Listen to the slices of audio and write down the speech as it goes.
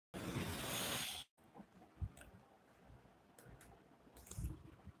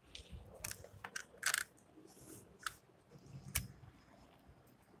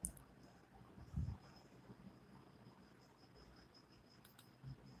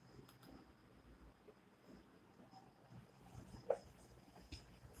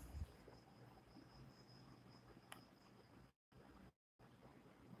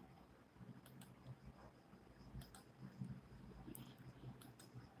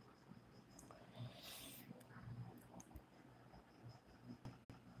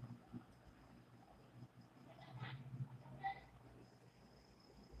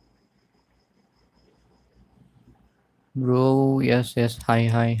Bro S yes hi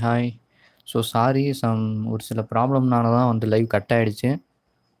hi hi. So sorry, ஒரு சில ப்ராப்ளம்னால தான் வந்து லைவ் கட் ஆகிடுச்சு.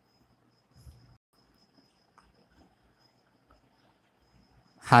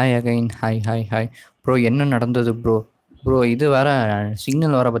 Hi again, hi hi hi. Bro என்ன நடந்தது ப்ரோ? ப்ரோ இது வேறு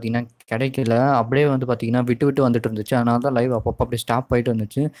சிக்னல் வேறு பார்த்தீங்கன்னா கிடைக்கல. அப்படியே வந்து பார்த்தீங்கன்னா விட்டு விட்டு வந்துட்டு இருந்துச்சு. அதனால தான் லைவ் அப்பப்போ அப்படியே ஸ்டாப் ஆகிட்டு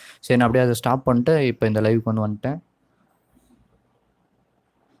வந்துச்சு. சரி, நான் அப்படியே அதை ஸ்டாப் பண்ணிட்டு இப்போ இந்த லைவுக்கு வந்துட்டேன்.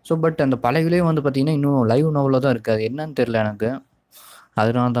 ஸோ பட் அந்த பழையவிலே வந்து பார்த்தீங்கன்னா இன்னும் லைவ் நோவில் தான் இருக்காது, என்னன்னு தெரில எனக்கு.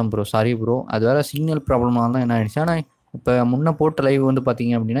 அதனால தான் ப்ரோ, சாரி ப்ரோ. அது வேறு சிக்னல் ப்ராப்ளமாக தான் என்ன ஆயிடுச்சு. ஆனால் இப்போ முன்னே போட்ட லைவ் வந்து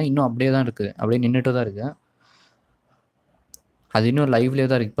பார்த்தீங்க அப்படின்னா இன்னும் அப்படியே தான் இருக்குது, அப்படியே நின்றுட்டு தான் இருக்குது. அது இன்னும் லைவ்லேயே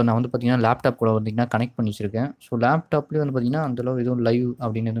தான் இருக்குது. இப்போ நான் வந்து பார்த்தீங்கன்னா லேப்டாப் கூட வந்தீங்கன்னா கனெக்ட் பண்ணி வச்சுருக்கேன். ஸோ லேப்டாப்லேயே வந்து பார்த்தீங்கன்னா அந்தளவு எதுவும் லைவ்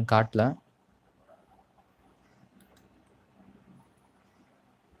அப்படின்னு எதுவும் காட்டல.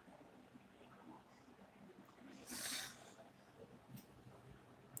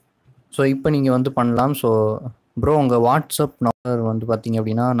 ஸோ இப்போ நீங்கள் வந்து பண்ணலாம். ஸோ ப்ரோ உங்கள் வாட்ஸ்அப் நம்பர் வந்து பார்த்தீங்க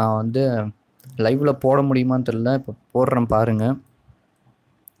அப்படின்னா நான் வந்து லைவில் போட முடியுமான்னு தெரியல. இப்போ போடுறேன் பாருங்கள்.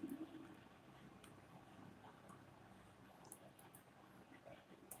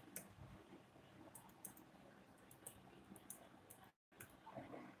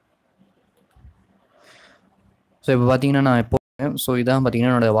 ஸோ இப்போ பார்த்தீங்கன்னா நான் இப்போ ஸோ இதான்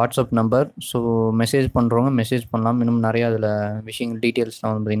பார்த்தீங்கன்னா என்னோடய வாட்ஸ்அப் நம்பர். ஸோ மெசேஜ் பண்ணுறவங்க மெசேஜ் பண்ணலாம். இன்னும் நிறையா அதில் விஷயங்கள்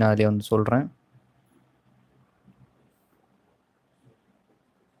டீட்டெயில்ஸ்லாம் வந்து பார்த்தீங்கன்னா அதிலே வந்து சொல்கிறேன்.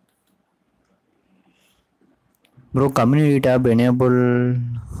 ப்ரோ கம்யூனிட்டி டேப் எனேபிள்,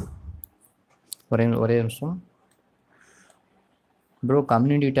 ஒரே நிமிஷம் ப்ரோ.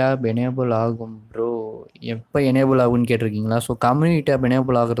 கம்யூனிட்டி டேப் எனேபிள் ஆகும் ப்ரோ. எப்போ எனேபிள் ஆகும்னு கேட்டிருக்கீங்களா? ஸோ கம்யூனிட்டி டேப்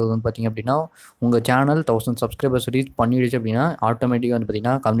எனேபிள் ஆகிறது வந்து பார்த்திங்க அப்படின்னா உங்கள் சேனல் 1000 சப்ஸ்கிரைபர்ஸ் ரீச் பண்ணிடுச்சு அப்படின்னா ஆட்டோமேட்டிக்காக வந்து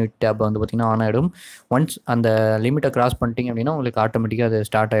பார்த்திங்கன்னா கம்யூனிட்டி டேப் வந்து பார்த்திங்கன்னா ஆன் ஆகிடும். ஒன்ஸ் அந்த லிமிட்டை கிராஸ் பண்ணிட்டீங்க அப்படின்னா உங்களுக்கு ஆட்டோமேட்டிக்காக அது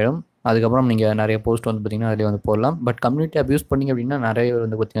ஸ்டார்ட் ஆகிடும். அதுக்கப்புறம் நீங்கள் நிறைய போஸ்ட் வந்து பார்த்திங்கன்னா அதிலே வந்து போடலாம். பட் கம்யூனிட்டி டேப் யூஸ் பண்ணிங்க அப்படின்னா நிறைய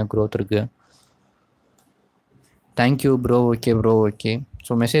வந்து பார்த்திங்கன்னா க்ரோத் இருக்குது. Thank you bro. Okay bro, okay.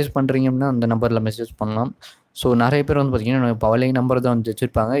 So message பண்ணுறீங்க அப்படின்னா அந்த நம்பரில் மெசேஜ் பண்ணலாம். ஸோ நிறைய பேர் வந்து பார்த்தீங்கன்னா பழைய நம்பர் தான் வந்து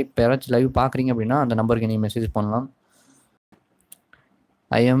வச்சுருப்பாங்க. இப்போ யாராச்சும் லைவ் பார்க்குறீங்க அப்படின்னா அந்த நம்பருக்கு நீங்கள் மெசேஜ் பண்ணலாம்.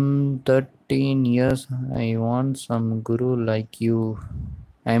 I am 13 years, I want some Guru like you.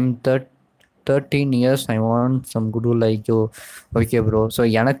 I am 13 years, I want some Guru like you. Okay bro. So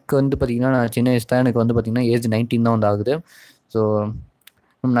எனக்கு வந்து பார்த்திங்கன்னா நான் சின்ன வயசு தான், எனக்கு வந்து பார்த்திங்கன்னா ஏஜ் 19 தான் வந்து ஆகுது. ஸோ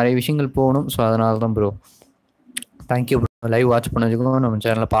நிறைய விஷயங்கள் போகணும். ஸோ அதனால தான் bro. Thank you bro. Live watch பண்ணதுக்கும் நம்ம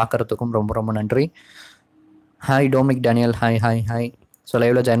சேனலில் பார்க்குறதுக்கும் ரொம்ப ரொம்ப நன்றி. Hi டோமிக் Daniel, hi hi hi. So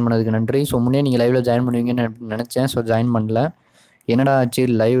லைவில் ஜாயின் பண்ணதுக்கு நன்றி. ஸோ முன்னே நீங்கள் லைவில் ஜாயின் பண்ணுவீங்கன்னு நினச்சேன். ஸோ ஜாயின் பண்ணல. என்னடா ஆச்சு,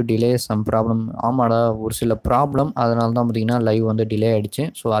 லைவ் டிலே சம் ப்ராப்ளம். ஆமாடா, ஒரு சில ப்ராப்ளம், அதனால தான் பார்த்தீங்கன்னா லைவ் வந்து டிலே ஆகிடுச்சு.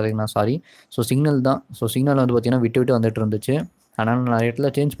 ஸோ அதுக்கு நான் சாரி. ஸோ சிக்னல் தான். ஸோ சிக்னல் வந்து பார்த்தீங்கன்னா விட்டு விட்டு வந்துட்டு இருந்துச்சு. ஆனால் நான்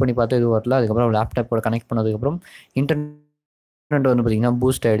இடத்துல சேஞ்ச் பண்ணி பார்த்தா எதுவும் வரல. அதுக்கப்புறம் லேப்டாப்போட கனெக்ட் பண்ணதுக்கப்புறம் இன்டர்நெட் வந்து பார்த்தீங்கன்னா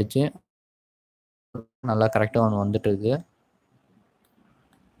பூஸ்ட் ஆகிடுச்சு. நல்லா கரெக்டாக வந்துட்டு இருக்கு.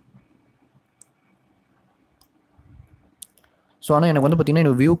 ஸோ ஆனால் எனக்கு வந்து பார்த்தீங்கன்னா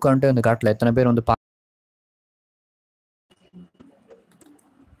எனக்கு வியூ கவுண்ட்டு அந்த காட்டில் எத்தனை பேர் வந்து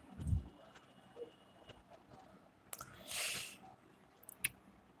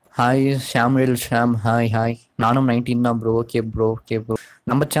ஹாய் ஷாம்ரில் ஷாம், ஹாய் ஹாய். நானும் 19 தான் bro. Okay bro, okay bro.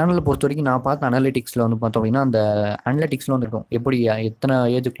 நம்ம சேனலை பொறுத்த வரைக்கும் நான் பார்த்த அனலிட்டிக்ஸில் வந்து பார்த்தோம் அப்படின்னா அந்த அனலிட்டிக்ஸில் வந்து இருக்கும் எப்படி எத்தனை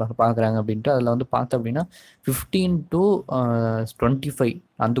ஏஜுக்குள்ள பார்க்குறாங்க அப்படின்ட்டு. அதில் வந்து பார்த்தோம் அப்படின்னா 15 to 25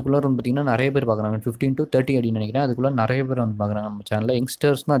 அதுக்குள்ளே வந்து பார்த்திங்கன்னா நிறைய பேர் பார்க்குறாங்க. 15 to 30 அப்படின்னு நினைக்கிறேன். அதுக்குள்ளே நிறைய பேர் வந்து பார்க்குறாங்க நம்ம சேனலில்.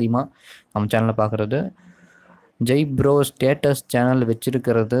 யங்ஸ்டர்ஸ் தான் அதிகமாக நம்ம சேனலில் பார்க்குறது. ஜெய் ப்ரோ, ஸ்டேட்டஸ் சேனல்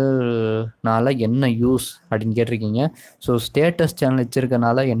வச்சுருக்கிறதுனால என்ன யூஸ் அப்படின்னு கேட்டிருக்கீங்க. ஸோ ஸ்டேட்டஸ் சேனல்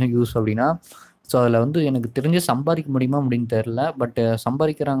வச்சுருக்கனால என்ன யூஸ் அப்படின்னா, ஸோ அதில் வந்து எனக்கு தெரிஞ்சு சம்பாதிக்க முடியுமா அப்படின்னு தெரில. பட்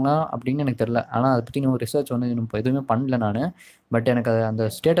சம்பாதிக்கிறாங்களா அப்படின்னு எனக்கு தெரில. ஆனால் அதை பற்றி ஒரு ரிசர்ச் வந்து இப்போ எதுவுமே பண்ணல நான். பட் எனக்கு அந்த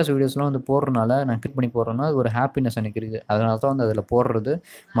ஸ்டேட்டஸ் வீடியோஸ்லாம் வந்து போடுறதுனால, நான் கிளிக் பண்ணி போடுறேன்னா அது ஒரு ஹாப்பினஸ் எனக்கு இருக்குது. அதனால தான் வந்து அதில் போடுறது.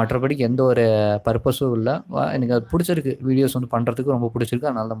 மற்றபடிக்கு எந்த ஒரு பர்பஸும் இல்லை. எனக்கு அது பிடிச்சிருக்கு, வீடியோஸ் வந்து பண்ணுறதுக்கு ரொம்ப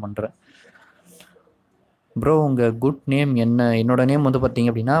பிடிச்சிருக்கு, அதனால தான் பண்ணுறேன். ப்ரோ உங்கள் குட் நேம் என்ன? என்னோடய நேம் வந்து பார்த்தீங்க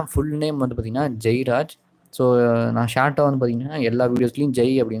அப்படின்னா ஃபுல் நேம் வந்து பார்த்தீங்கன்னா ஜெய்ராஜ். ஸோ நான் ஷார்ட்டாக வந்து பார்த்தீங்கன்னா எல்லா வீடியோஸ்லையும்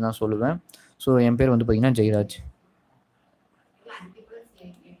ஜெய் அப்படின்னு தான் சொல்லுவேன். ஸோ என் பேர் வந்து பார்த்தீங்கன்னா ஜெய்ராஜ்.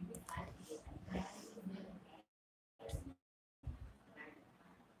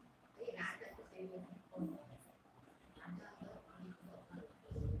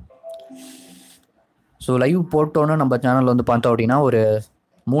 ஸோ லைவ் போட்டோன்னே நம்ம சேனல் வந்து பார்த்தோம் அப்படின்னா ஒரு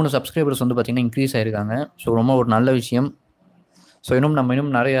 3 சப்ஸ்கிரைபர்ஸ் வந்து பார்த்திங்கன்னா இன்க்ரீஸ் ஆகிருக்காங்க. ஸோ ரொம்ப ஒரு நல்ல விஷயம். ஸோ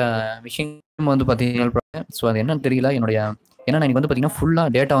இன்னும் நிறைய விஷயம் வந்து பார்த்தீங்கன்னா ஸோ அது என்னன்னு தெரியல. ஏன்னா நான் வந்து பார்த்தீங்கன்னா ஃபுல்லாக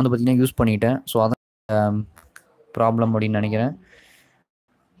டேட்டா வந்து பார்த்தீங்கன்னா யூஸ் பண்ணிட்டேன். ஸோ அதான் ப்ராப்ளம் அப்படின்னு நினைக்கிறேன்.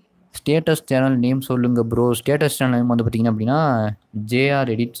 ஸ்டேட்டஸ் சேனல் நேம் சொல்லுங்கள் ப்ரோ. ஸ்டேட்டஸ் சேனல் நேம் வந்து பார்த்தீங்கன்னா அப்படின்னா ஜேஆர்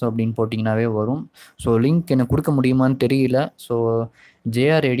எடிட்ஸ் அப்படின்னு போட்டிங்கனாவே வரும். ஸோ லிங்க் எனக்கு கொடுக்க முடியுமான்னு தெரியல. ஸோ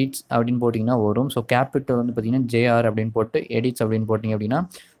ஜேஆர் எடிட்ஸ் அப்படின்னு போட்டிங்கன்னா வரும். ஸோ கேபிட்டல் வந்து பார்த்தீங்கன்னா ஜேஆர் அப்படின்னு போட்டு எடிட்ஸ் அப்படின்னு போட்டிங்க அப்படின்னா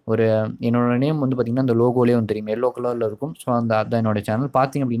ஒரு என்னோட நேம் வந்து பார்த்தீங்கன்னா அந்த லோகோலேயே வந்து தெரியும், எல்லோ கலரில் இருக்கும். ஸோ அதுதான் என்னோடய சேனல்.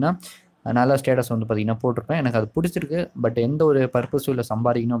 பார்த்தீங்க அப்படின்னா நல்லா ஸ்டேட்டஸ் வந்து பார்த்தீங்கன்னா போட்டிருப்பேன். எனக்கு அது பிடிச்சிருக்கு. பட் எந்த ஒரு பர்பஸும் இல்லை,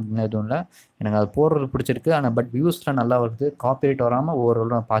 சம்பாதிக்கணும் அப்படின்னு எதுவும் இல்லை. எனக்கு அது போடுறது பிடிச்சிருக்கு. ஆனால் பட் வியூஸ்லாம் நல்லா வருது. காப்பிரைட் வராமல்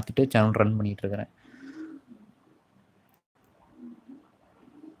ஓவரால் நான் பார்த்துட்டு சேனல் ரன் பண்ணிகிட்டு இருக்கிறேன்.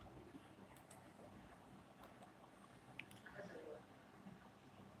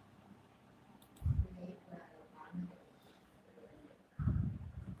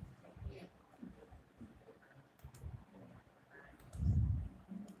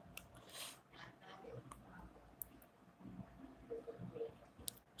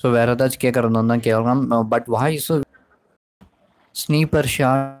 ஸோ வேறு ஏதாச்சும் கேட்குறது தான் கேட்கலாம். பட் வாய்ஸும் ஸ்னீப்பர்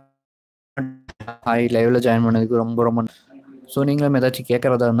ஷாட் ஹாய் லைவில் ஜாயின் பண்ணதுக்கு ரொம்ப ரொம்ப. ஸோ நீங்களும் ஏதாச்சும்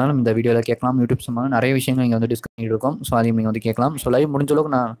கேட்குறதா இருந்தாலும் இந்த வீடியோவில் கேட்கலாம். யூடியூப் சம்பந்தமாக நிறைய விஷயங்கள் இங்கே வந்து டிஸ்கஸ் பண்ணிட்டு இருக்கோம். ஸோ அதையும் நீங்கள் வந்து கேட்கலாம். ஸோ லைவ் முடிஞ்ச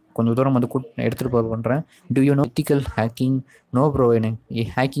அளவுக்கு நான் கொஞ்சம் தூரம் வந்து எடுத்துகிட்டு போக பண்ணுறேன். To you know ethical hacking? No bro, எனக்கு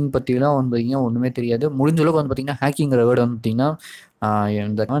ஹேக்கிங் பற்றிலாம் வந்து பார்த்தீங்கன்னா ஒன்றுமே தெரியாது. முடிஞ்ச அளவுக்கு வந்து பார்த்தீங்கன்னா ஹேக்கிங்கிற வேர்டு வந்து பார்த்தீங்கன்னா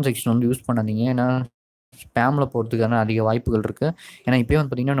இந்த கமெண்ட் செக்ஷன் வந்து யூஸ் பண்ணாதீங்க. ஏன்னா ஸ்பேமில் போகிறதுக்கான அதிக வாய்ப்புகள் இருக்குது. ஏன்னா இப்போயே வந்து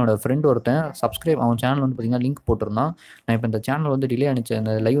பார்த்தீங்கன்னா என்னோட ஃப்ரெண்ட் ஒருத்தன் அவன் சேனல் வந்து பார்த்தீங்கன்னா லிங்க் போட்டிருந்தான். நான் இப்போ இந்த சேனல் வந்து டிலே ஆனிச்சு,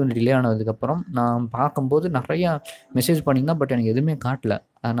 அந்த லைவ் வந்து டிலே ஆனதுக்கப்புறம் நான் பார்க்கும்போது நிறையா மெசேஜ் பண்ணியிருந்தேன். பட் எனக்கு எதுவுமே காட்டல.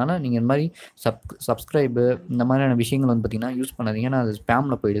 அதனால் நீங்கள் இந்த மாதிரி சப்ஸ்கிரைபு இந்த மாதிரியான விஷயங்கள் வந்து பார்த்தீங்கன்னா யூஸ் பண்ணாதீங்க. ஏன்னா அது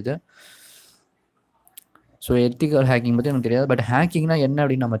ஸ்பேமில் போயிடுது. ஸோ எத்திக்கல் ஹேக்கிங் பற்றி எனக்கு தெரியாது. பட் ஹேக்கிங்னா என்ன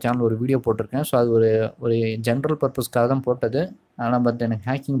அப்படின்னு நம்ம சேனல் ஒரு வீடியோ போட்டிருக்கேன். ஸோ அது ஒரு ஜென்ரல் பர்பஸ்க்காக தான் போட்டது. ஆனால் பட் எனக்கு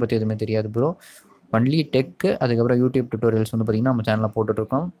ஹேக்கிங் பற்றி எதுவுமே தெரியாது ப்ரோ. ஒன்லி டெக்கு, அதுக்கப்புறம் யூடியூப் டுட்டோரியல்ஸ் வந்து பார்த்திங்கன்னா நம்ம சேனலில்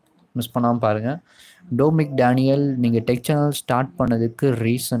போட்டுட்ருக்கோம். மிஸ் பண்ணாமல் பாருங்கள். டோமிக் டேனியல், நீங்கள் டெக் சேனல் ஸ்டார்ட் பண்ணதுக்கு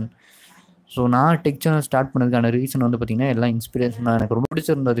ரீசன்? ஸோ நான் டெக் சேனல் ஸ்டார்ட் பண்ணதுக்கான ரீசன் வந்து பார்த்திங்கன்னா எல்லாம் இன்ஸ்பிரேஷன் தான். எனக்கு ரொம்ப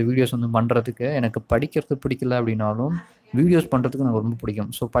பிடிச்சிருந்தது வீடியோஸ் வந்து பண்ணுறதுக்கு. எனக்கு படிக்கிறது பிடிக்கல அப்படின்னாலும் வீடியோஸ் பண்ணுறதுக்கு எனக்கு ரொம்ப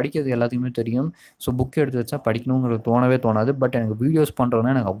பிடிக்கும். ஸோ படிக்கிறது எல்லாத்துக்குமே தெரியும். ஸோ புக் எடுத்து வச்சா படிக்கணுங்கிறது தோணவே தோணாது. பட் எனக்கு வீடியோஸ்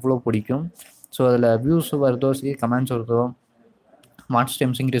பண்ணுறதுனா எனக்கு அவ்வளோ பிடிக்கும். ஸோ அதில் வியூஸ் வருதோ சரி, கமெண்ட்ஸ் வருதோ, வாட்ச்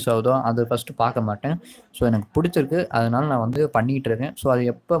டைம்ஸ் இன்க்ரீஸ் ஆகுதோ அதை ஃபஸ்ட்டு பார்க்க மாட்டேன். ஸோ எனக்கு பிடிச்சிருக்கு, அதனால் நான் வந்து பண்ணிகிட்டு இருக்கேன். ஸோ அது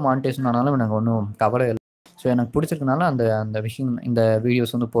எப்போ மானிட்டைசேஷன் ஆனாலும் எனக்கு ஒன்றும் கவலை இல்லை. ஸோ எனக்கு பிடிச்சிருக்கனால அந்த அந்த விஷயம், இந்த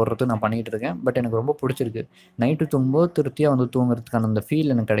வீடியோஸ் வந்து போடுறது நான் பண்ணிகிட்டு இருக்கேன். பட் எனக்கு ரொம்ப பிடிச்சிருக்கு. நைட்டு தூங்கும்போது திருப்தியாக வந்து தூங்குறதுக்கான அந்த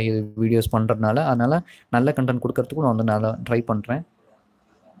ஃபீல் எனக்கு கிடைக்குது வீடியோஸ் பண்ணுறதுனால. அதனால் நல்ல கண்டென்ட் கொடுக்கறதுக்கும் நான் வந்து நல்லா ட்ரை பண்ணுறேன்.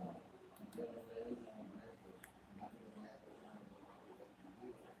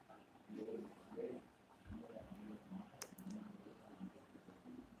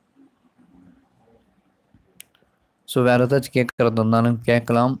 ஸோ வேறு ஏதாச்சும் கேட்குறது இருந்தாலும்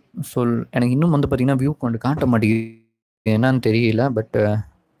கேட்கலாம். எனக்கு இன்னும் வந்து பார்த்திங்கன்னா வியூ கொண்டு காட்ட மாட்டேங்குது, என்னன்னு தெரியல. பட்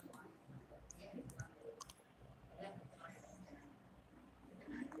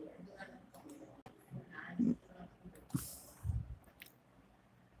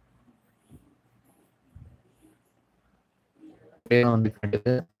வந்து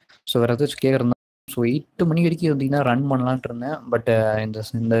கேட்டது. ஸோ வேறு ஏதாச்சும் கேட்குறதா? ஸோ 8 மணி வரைக்கும் வந்தீங்கன்னா ரன் பண்ணலான்ட்டு இருந்தேன். பட்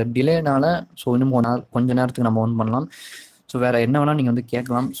இந்த டிலேனால ஸோ இன்னும் கொஞ்ச நேரத்துக்கு நம்ம ஒன் பண்ணலாம். ஸோ வேறு என்ன வேணால் நீங்கள் வந்து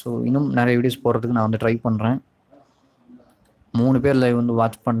கேட்கலாம். ஸோ இன்னும் நிறைய வீடியோஸ் போடுறதுக்கு நான் வந்து ட்ரை பண்ணுறேன். 3 பேர் லைவ் வந்து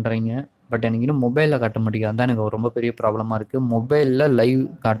வாட்ச் பண்ணுறீங்க. பட் எனக்கு இன்னும் மொபைலில் காட்ட மாட்டேங்குது. அதுதான் எனக்கு ரொம்ப பெரிய ப்ராப்ளமாக இருக்குது. மொபைலில் லைவ்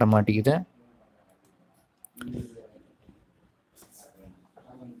காட்ட மாட்டேங்குது.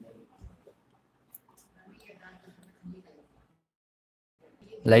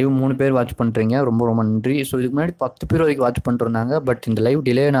 லைவ் 3 பேர் வாட்ச் பண்ணுறீங்க, ரொம்ப ரொம்ப நன்றி. ஸோ இதுக்கு முன்னாடி 10 பேர் வரைக்கும் வாட்ச் பண்ணிருந்தாங்க. பட் இந்த லைவ்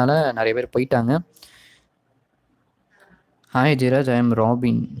டிலேனால நிறைய பேர் போயிட்டாங்க. Hi Jayaraj, I am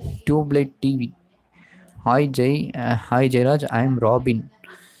robin. Tubelight TV. Hi Jayaraj, I am robin.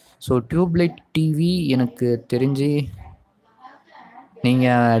 So tubelight TV எனக்கு தெரிஞ்சு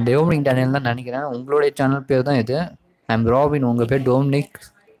நீங்கள் டோமினிக் டேனியல் தான் நினைக்கிறேன். உங்களுடைய சேனல் பேர் தான் இது. ஐ எம் ராபின், உங்கள் பேர் டோமினிக்.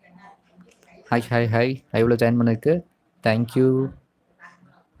 ஹாய் லைவ்ல ஜாயின் பண்ணதுக்கு தேங்க்யூ.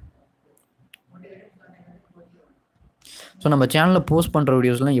 ஸோ நம்ம சேனலில் போஸ்ட் பண்ணுற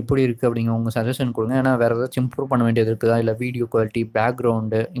வீடியோஸ்லாம் எப்படி இருக்குது அப்படிங்கிற உங்கள் சஜஷன் கொடுங்க. ஏன்னா வேறு ஏதாச்சும் இம்ப்ரூவ் பண்ண வேண்டியது இருக்குதா, இல்லை வீடியோ குவாலிட்டி,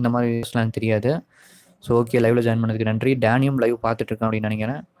 பேக்ரவுண்டு இந்த மாதிரி வீடியோஸ்லாம் எனக்கு தெரியாது. ஸோ ஓகே, லைவில் ஜாயின் பண்ணதுக்கு நன்றி. டேனியும் லைவ் பார்த்துட்ருக்கேன் அப்படின்னு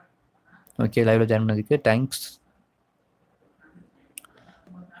நினைக்கிறேன். ஓகே, லைவில் ஜாயின் பண்ணதுக்கு தேங்க்ஸ்.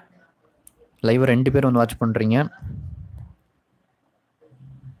 லைவ் 2 பேர் வந்து வாட்ச் பண்ணுறீங்க.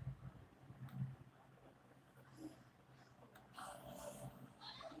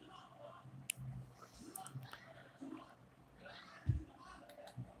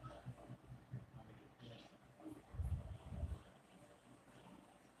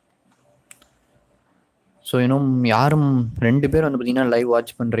 ஸோ இன்னும் யாரும் 2 பேர் வந்து பார்த்தீங்கன்னா லைவ்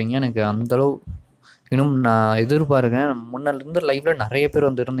வாட்ச் பண்ணுறீங்க. எனக்கு அந்தளவு இன்னும் நான் எதிர்பார்க்கிறேன். முன்னாடிருந்து லைவ்ல நிறைய பேர்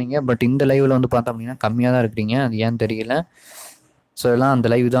வந்து இருந்தீங்க. பட் இந்த லைவ்ல வந்து பார்த்தோம் அப்படின்னா கம்மியாக தான் இருக்கிறீங்க. அது ஏன்னு தெரியல. ஸோ எல்லாம் அந்த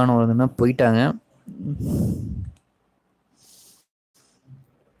லைவ் தான் ஒன்றுன்னா போயிட்டாங்க.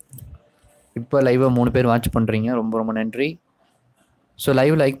 இப்போ லைவை 3 பேர் வாட்ச் பண்ணுறீங்க. ரொம்ப ரொம்ப நன்றி. ஸோ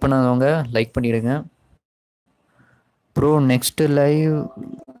லைவ் லைக் பண்ணாதவங்க லைக் பண்ணிடுங்க. ப்ரோ நெக்ஸ்ட்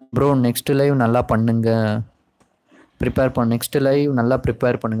லைவ் நல்லா பண்ணுங்க. நெக்ஸ்ட் லைவ் நல்லா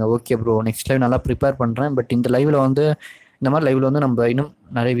ப்ரிப்பேர் பண்ணுங்க. ஓகே ப்ரோ, நெக்ஸ்ட் லைவ் நல்லா ப்ரிப்பேர் பண்ணுறேன். பட் இந்த லைவில் வந்து இந்த மாதிரி லைவில் வந்து நம்ம இன்னும்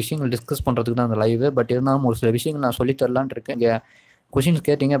நிறைய விஷயங்கள் டிஸ்கஸ் பண்ணுறதுக்கு தான் அந்த லைவு. பட் இருந்தாலும் ஒரு சில விஷயங்கள் நான் சொல்லித்தரலான் இருக்கேன். இங்கே கொஷின்ஸ்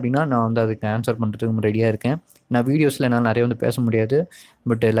கேட்டிங்க அப்படின்னா நான் வந்து அதுக்கு ஆன்சர் பண்ணுறதுக்கு ரெடியாக இருக்கேன். நான் வீடியோஸில் என்னால் நிறைய வந்து பேச முடியாது.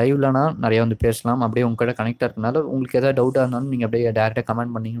 பட் லைவ்லனா நிறையா வந்து பேசலாம். அப்படியே உங்க கூட கனெக்டாக இருக்கனால உங்களுக்கு எதாவது டவுட்டாக இருந்தாலும் நீங்கள் அப்படியே டேரெக்டாக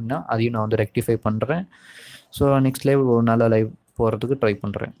கமெண்ட் பண்ணிங்கன்னா அதையும் நான் வந்து ரெக்டிஃபை பண்ணுறேன். ஸோ நெக்ஸ்ட் லைவ் ஒரு நல்ல லைவ் போகிறதுக்கு ட்ரை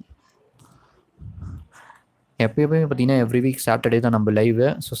பண்ணுறேன். எப்பயுமே பார்த்தீங்கன்னா எவ்ரி வீக் சாட்டர்டே தான் நம்ம லைவு.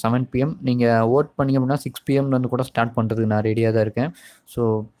 ஸோ 7 PM நீங்கள் ஓட் பண்ணிங்க அப்படின்னா 6 PM கூட ஸ்டார்ட் பண்ணுறதுக்கு நான் ரெடியாக தான் இருக்கேன். ஸோ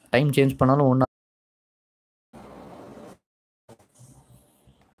டைம் சேஞ்ச் பண்ணாலும் ஒன்றா.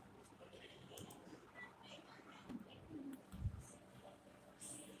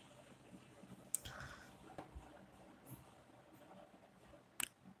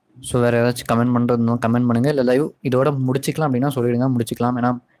 ஸோ வேறு ஏதாச்சும் கமெண்ட் பண்ணுறது கமெண்ட் பண்ணுங்கள். இல்லை லைவ் இதோட முடிச்சிக்கலாம் அப்படின்னா சொல்லிவிடுங்க, முடிச்சிக்கலாம்.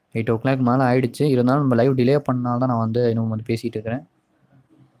 ஏன்னா 8 o'clock மேலே ஆகிடுச்சு. இருந்தாலும் நம்ம லைவ் டிலே பண்ணால் தான் நான் வந்து இன்னும் வந்து பேசிகிட்டு இருக்கிறேன்.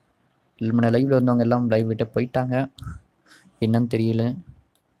 இல்லை லைவில் இருந்தவங்க எல்லாம் லைவ் விட்டு போயிட்டாங்க. என்னன்னு தெரியல.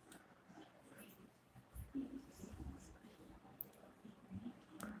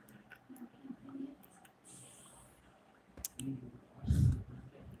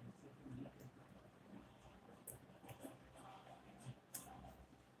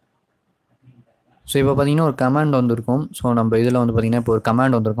 ஸோ இப்போ பார்த்தீங்கன்னா ஒரு கமெண்ட் வந்திருக்கும். ஸோ நம்ம இதில் வந்து பார்த்திங்கன்னா இப்போ ஒரு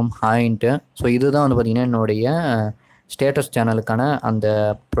கமெண்ட் வந்திருக்கும் ஹாய்ன்ட்டு. ஸோ இதுதான் வந்து பார்த்திங்கன்னா என்னுடைய ஸ்டேட்டஸ் சேனலுக்கான அந்த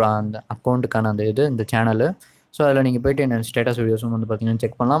அக்கௌண்ட்டுக்கான அந்த இந்த சேனலு. ஸோ அதில் நீங்கள் போய்ட்டு என்ன ஸ்டேட்டஸ் வீடியோஸும் வந்து பார்த்திங்கன்னா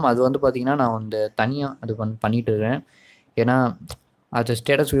செக் பண்ணலாம். அது வந்து பார்த்திங்கன்னா நான் வந்து தனியாக அது பண்ணிகிட்டு இருக்கேன். ஏன்னா அது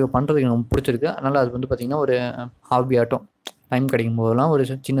ஸ்டேட்டஸ் வீடியோ பண்ணுறதுக்கு எனக்கு பிடிச்சிருக்கு. அதனால் அது வந்து பார்த்திங்கன்னா ஒரு ஹாபி ஆட்டம் டைம் கிடைக்கும் போதெல்லாம் ஒரு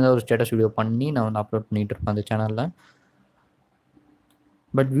சின்னதாக ஒரு ஸ்டேட்டஸ் வீடியோ பண்ணி நான் வந்து அப்லோட் பண்ணிகிட்டு இருப்பேன் அந்த சேனலில்.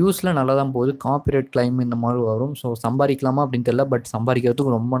 பட் வியூஸில் நல்லா தான் போகுது. காப்பிரைட் கிளைம் இந்த மாதிரி வரும். ஸோ சம்பாதிக்கலாமா அப்படின்னு தெரியல. பட்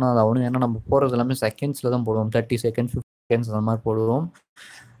சம்பாதிக்கிறதுக்கு ரொம்ப நாள் ஆகணும். ஏன்னா நம்ம போகிறது எல்லாமே செகண்ட்ஸில் தான் போடுவோம். 30 seconds 50 seconds அந்த மாதிரி போடுவோம்.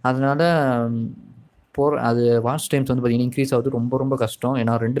 அதனால் அது வாட்ச் டைம்ஸ் வந்து பார்த்திங்கன்னா இன்க்ரீஸ் ஆகுது ரொம்ப ரொம்ப கஷ்டம்.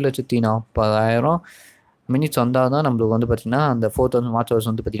 ஏன்னா 2,40,000 மினிட்ஸ் வந்தால் தான் நம்மளுக்கு வந்து பார்த்திங்கன்னா அந்த 4,000 வாட்ச்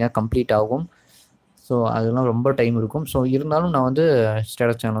ஹவர்ஸ் வந்து பார்த்திங்கன்னா கம்ப்ளீட் ஆகும். ஸோ அதெல்லாம் ரொம்ப டைம் இருக்கும். ஸோ இருந்தாலும் நான் வந்து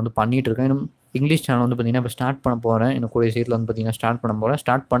ஸ்டேட்டஸ் சேனல் வந்து பண்ணிகிட்டு இருக்கேன். இன்னும் இங்கிலீஷ் சேனல் வந்து பார்த்திங்கன்னா இப்போ ஸ்டார்ட் பண்ண போகிறேன். இன்னும் கூடிய சீட்டில் வந்து பார்த்திங்கன்னா ஸ்டார்ட் பண்ண போகிறேன்.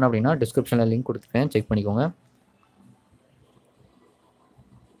 ஸ்டார்ட் பண்ண அப்படின்னா டிஸ்கிரிப்ஷனில் லிங்க் கொடுத்துருக்கேன், செக் பண்ணிக்கோங்க.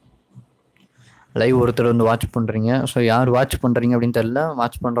 லைவ் ஒருத்தர் வந்து வாட்ச் பண்ணுறீங்க. ஸோ யார் வாட்ச் பண்ணுறீங்க அப்படின்னு தெரியல.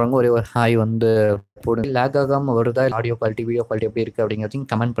 வாட்ச் பண்ணுறவங்க ஒரே ஒரு ஹாய் வந்து போடுங்க. லேக் ஆகாமல் வருதா, ஆடியோ குவாலிட்டி வீடியோ குவாலிட்டி எப்படி இருக்குது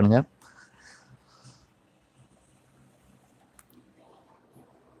அப்படிங்கிறதையும் கமெண்ட் பண்ணுங்கள்.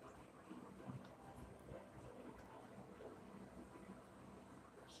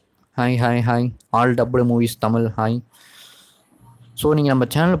 Hi all dubbed movies Tamil hi. So நீங்கள் நம்ம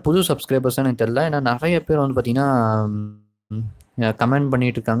சேனலில் புது சப்ஸ்கிரைபர்ஸ் எனக்கு தெரியல. ஏன்னா நிறைய பேர் வந்து பார்த்திங்கன்னா கமெண்ட்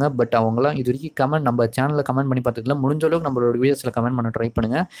பண்ணிட்டு இருக்காங்க. பட் அவங்களாம் இது வரைக்கும் கமெண்ட் நம்ம சேனலில் கமெண்ட் பண்ணி பார்த்துக்கல. முடிஞ்ச அளவுக்கு நம்மளோட வீடியோஸில் கமெண்ட் பண்ண ட்ரை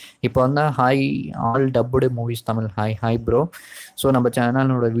பண்ணுங்கள். இப்போ வந்து hi all dubbed movies Tamil hi bro. So நம்ம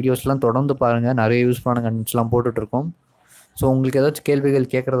சேனலோட வீடியோஸ்லாம் தொடர்ந்து பாருங்கள். நிறைய யூஸ்ஃபுல்லான கண்டென்ட்ஸ்லாம் போட்டுட்ருக்கோம். ஸோ உங்களுக்கு ஏதாச்சும்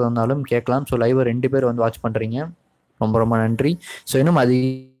கேள்விகள் கேட்குறது வந்தாலும் கேட்கலாம். ஸோ லைவை 2 பேர் வந்து வாட்ச் பண்ணுறீங்க, ரொம்ப ரொம்ப நன்றி. ஸோ இன்னும் அது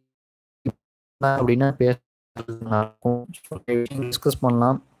அப்படின்னா டிஸ்கஸ்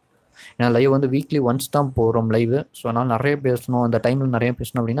பண்ணலாம். ஏன்னா லைவ் வந்து வீக்லி ஒன்ஸ் தான் போகிறோம் லைவ். ஸோ அதனால் நிறைய பேசணும், அந்த டைமில் நிறைய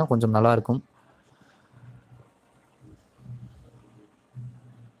பேசணும் அப்படின்னா கொஞ்சம் நல்லாயிருக்கும்.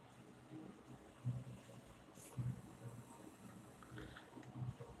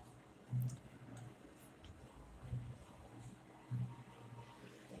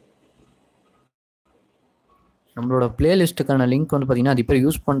 நம்மளோட பிளேலிஸ்ட்டுக்கான லிங்க் வந்து பார்த்திங்கன்னா அது இப்போ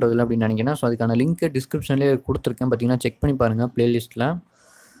யூஸ் பண்ணுறதில்ல அப்படின்னு நினைக்கிறேன். ஸோ அதுக்கான லிங்க்கு டிஸ்கிரிப்ஷன்லேயே கொடுத்துருக்கேன், பார்த்தீங்கன்னா செக் பண்ணி பாருங்கள் பிளேலிஸ்ட்டில்.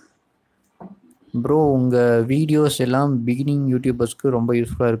 ப்ரோ உங்கள் வீடியோஸ் எல்லாம் பிகினிங் யூடியூபர்ஸ்க்கு ரொம்ப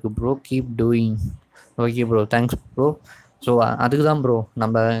யூஸ்ஃபுல்லாக இருக்குது bro, keep doing. Okay bro, thanks bro. So அதுக்கு தான் ப்ரோ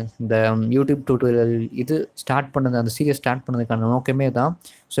நம்ம இந்த யூடியூப் டியூட்டோரியல் இது ஸ்டார்ட் பண்ணது, அந்த சீரியஸ் ஸ்டார்ட் பண்ணதுக்கான நோக்கமே தான்.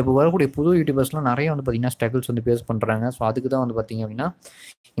 ஸோ இப்போ வரக்கூடிய புது யூடியூபர்ஸ்லாம் நிறைய வந்து பார்த்தீங்கன்னா ஸ்ட்ரகிள்ஸ் வந்து ஃபேஸ் பண்ணுறாங்க. ஸோ அதுக்கு தான் வந்து பார்த்தீங்க அப்படின்னா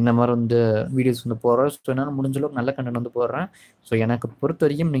இந்த மாதிரி வந்து வீடியோஸ் வந்து போடுறேன். ஸோ என்னால் முடிஞ்ச அளவுக்கு நல்ல கண்டென்ட் வந்து போடுறேன். ஸோ எனக்கு பொறுத்த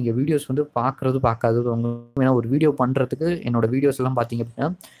வரைக்கும் நீங்கள் வீடியோஸ் வந்து பார்க்காதது உங்களுக்கு, ஏன்னா ஒரு வீடியோ பண்ணுறதுக்கு என்னோட வீடியோஸ் எல்லாம் பார்த்தீங்க அப்படின்னா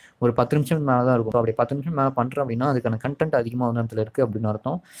ஒரு 10 நிமிஷம் மேலே தான் இருக்கும். அப்படி 10 நிமிஷம் மேலே பண்ணுறேன் அப்படின்னா அதுக்கான கண்டென்ட் அதிகமாக வந்து இடத்துல இருக்குது அப்படின்னு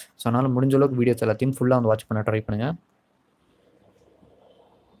அர்த்தம். ஸோ அதனால் முடிஞ்ச அளவுக்கு வீடியோஸ் எல்லாத்தையும் ஃபுல்லாக வந்து வாட்ச் பண்ண ட்ரை பண்ணுங்கள்.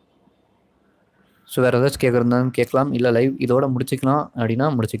 ஸோ வேறு ஏதாச்சும் கேட்குறதுனாலும் கேட்கலாம், இல்லை லைவ் இதோட முடிச்சிக்கலாம் அப்படின்னா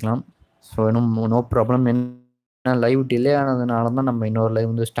முடிச்சிக்கலாம். ஸோ இன்னும் நோ ப்ராப்ளம். என்ன லைவ் டிலே ஆனதுனால தான் நம்ம இன்னொரு லைவ்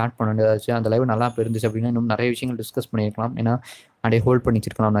வந்து ஸ்டார்ட் பண்ண வேண்டியதாச்சு. அந்த லைவ் நல்லா போயிருந்துச்சு அப்படின்னா இன்னும் நிறைய விஷயங்கள் டிஸ்கஸ் பண்ணியிருக்கலாம். ஏன்னா அப்படியே ஹோல்ட் பண்ணி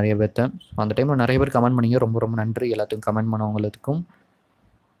வச்சிருக்கலாம் நிறைய பேர்த்த. ஸோ அந்த டைமில் நிறைய பேர் கமெண்ட் பண்ணிங்க, ரொம்ப ரொம்ப நன்றி எல்லாத்துக்கும் கமெண்ட் பண்ணவங்களுக்கும்.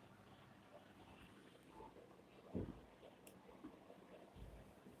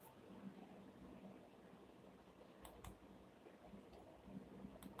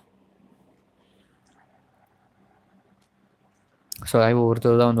 ஸோ லைவ்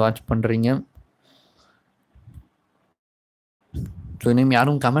ஒருத்தர் தான் வந்து வாட்ச் பண்ணுறீங்க. ஸோ இனிமேல்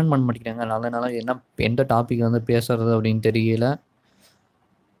யாரும் கமெண்ட் பண்ண மாட்டேங்கிறாங்க. அதனால என்ன எந்த டாபிக் வந்து பேசுறது அப்படின்னு தெரியல.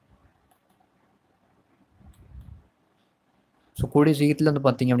 ஸோ கூடிய சீக்கிரத்தில் வந்து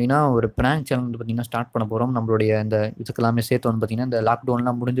பார்த்தீங்க அப்படின்னா ஒரு ப்ராங்க் சேனல் வந்து பார்த்தீங்கன்னா ஸ்டார்ட் பண்ண போகிறோம். நம்மளுடைய இந்த இதுக்கெல்லாமே சேர்த்து வந்து பார்த்தீங்கன்னா இந்த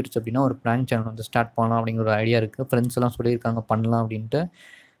லாக்டவுன்லாம் முடிஞ்சிருச்சு அப்படின்னா ஒரு ப்ராங்க் சேனல் வந்து ஸ்டார்ட் பண்ணலாம் அப்படிங்கிற ஒரு ஐடியா இருக்குது. ஃப்ரெண்ட்ஸ் எல்லாம் சொல்லியிருக்காங்க பண்ணலாம் அப்படின்ட்டு.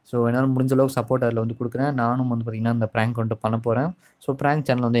 ஸோ என்னால் முடிஞ்ச அளவுக்கு சப்போர்ட் அதில் வந்து கொடுக்குறேன். நானும் வந்து பார்த்திங்கன்னா அந்த ப்ராங்க் வந்துட்டு பண்ண போகிறேன். ஸோ ப்ராங்க்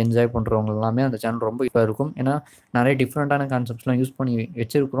சேனல் வந்து என்ஜாய் பண்ணுறவங்க எல்லாமே அந்த சேனல் ரொம்ப இப்போ இருக்கும். ஏன்னா நிறைய டிஃப்ரெண்ட்டான கான்செப்ட்ஸ்லாம் யூஸ் பண்ணி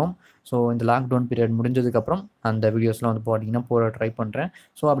வச்சுருக்கிறோம். ஸோ இந்த லாக்டவுன் பீரியட் முடிஞ்சதுக்கப்புறம் அந்த வீடியோஸ்லாம் வந்து போட்டிங்கன்னா போட ட்ரை பண்ணுறேன்.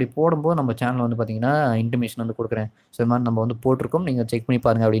 ஸோ அப்படி போடும்போது நம்ம சேனல் வந்து பார்த்திங்கன்னா இன்டிமேஷன் வந்து கொடுக்குறேன். ஸோ இது மாதிரி நம்ம வந்து போட்டிருக்கோம், நீங்கள் செக் பண்ணி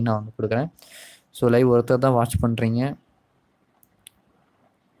பாருங்கள் அப்படின்னு நான் வந்து கொடுக்குறேன். ஸோ லைவ் ஒருத்தர் தான் வாட்ச் பண்ணுறீங்க.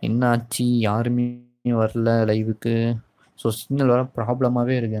 என்ன ஆச்சு, யாருமே வரல லைவுக்கு. ஸோ சிக்னல் வர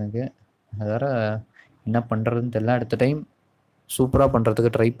ப்ராப்ளமாகவே இருக்குது எனக்கு. அது வேறு என்ன பண்ணுறதுன்னு தெரியல. அடுத்த டைம் சூப்பராக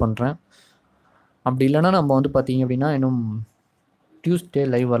பண்ணுறதுக்கு ட்ரை பண்ணுறேன். அப்படி இல்லைன்னா நம்ம வந்து பார்த்தீங்க அப்படின்னா இன்னும் டியூஸ்டே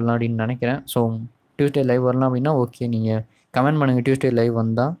லைவ் வரலாம் அப்படின்னு நினைக்கிறேன். ஸோ டியூஸ்டே லைவ் வரலாம் அப்படின்னா ஓகே, நீங்கள் கமெண்ட் பண்ணுங்கள் டியூஸ்டே லைவ்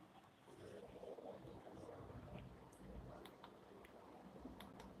வந்தால்.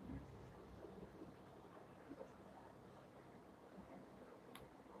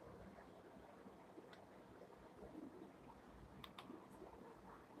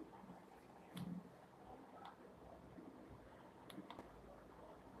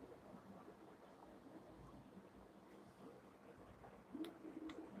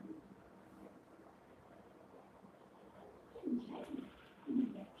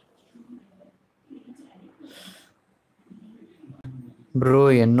 ப்ரோ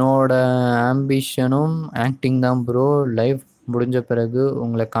என்னோட ஆம்பிஷனும் ஆக்டிங் தான் ப்ரோ. லைவ் முடிஞ்ச பிறகு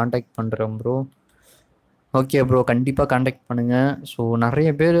உங்களை காண்டாக்ட் பண்ணுறேன் ப்ரோ. ஓகே ப்ரோ, கண்டிப்பாக காண்டாக்ட் பண்ணுங்கள். ஸோ நிறைய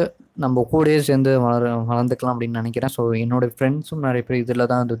பேர் நம்ம கூடயே சேர்ந்து வளர்ந்துக்கலாம் அப்படின்னு நினைக்கிறேன். ஸோ என்னோடய ஃப்ரெண்ட்ஸும் நிறைய பேர் இதில்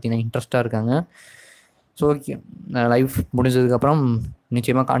தான் வந்து பார்த்தீங்கன்னா இன்ட்ரெஸ்ட்டாக இருக்காங்க. ஸோ ஓகே, லைவ் முடிஞ்சதுக்கப்புறம்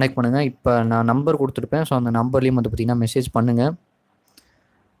நிச்சயமாக காண்டாக்ட் பண்ணுங்கள். இப்போ நான் நம்பர் கொடுத்துருப்பேன். ஸோ அந்த நம்பர்லேயும் வந்து பார்த்தீங்கன்னா மெசேஜ் பண்ணுங்கள்.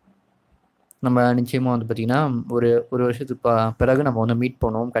 நம்ம நிச்சயமாக வந்து பார்த்திங்கன்னா ஒரு வருஷத்துக்கு பிறகு நம்ம வந்து மீட்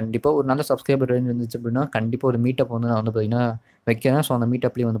பண்ணுவோம். கண்டிப்பாக ஒரு நல்ல சப்ஸ்கிரைபர் ரேஞ்ச் இருந்துச்சு அப்படின்னா கண்டிப்பாக ஒரு மீட்டப் வந்து நான் வந்து பார்த்திங்கன்னா வைக்கிறேன். ஸோ அந்த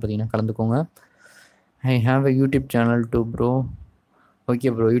மீட்டப்லேயும் வந்து பார்த்திங்கன்னா கலந்துக்கோங்க. I have a YouTube channel two bro.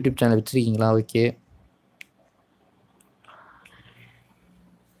 Okay bro, YouTube channel வச்சுருக்கீங்களா? ஓகே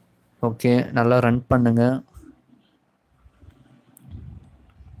ஓகே, நல்லா ரன் பண்ணுங்கள்.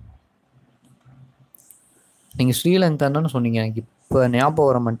 நீங்கள் ஸ்ரீலங்கான்னு சொன்னீங்க, எனக்கு இப்போ ஞாபகம்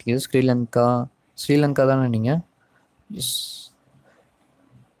வர மாட்டேங்குது. ஸ்ரீலங்கா தானே நீங்கள்? எஸ்.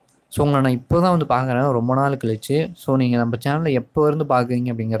 ஸோ உங்களை நான் இப்போ தான் வந்து பார்க்குறேன், ரொம்ப நாள் கழிச்சு. ஸோ நீங்கள் நம்ம சேனலில் எப்போ இருந்து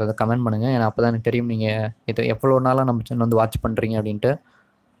பார்க்குறீங்க அப்படிங்கிறத கமெண்ட் பண்ணுங்கள். ஏன்னா அப்போ தான் எனக்கு தெரியும் நீங்கள் இது எவ்வளோ நாளாக நம்ம சேனல் வந்து வாட்ச் பண்ணுறீங்க அப்படின்ட்டு.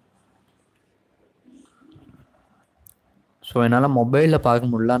 ஸோ என்னால் மொபைலில்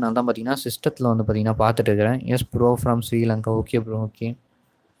பார்க்க முடியல, நான் தான் பார்த்தீங்கன்னா சிஸ்டத்தில் வந்து பார்த்தீங்கன்னா பார்த்துட்டு இருக்கிறேன். S bro from Sri Lanka. Okay bro, okay,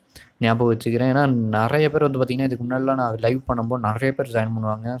 ஞாபகம் வச்சுக்கிறேன். ஏன்னா நிறைய பேர் வந்து பார்த்திங்கன்னா இதுக்கு முன்னாடிலாம் நான் லைவ் பண்ணும்போது நிறைய பேர் ஜாயின்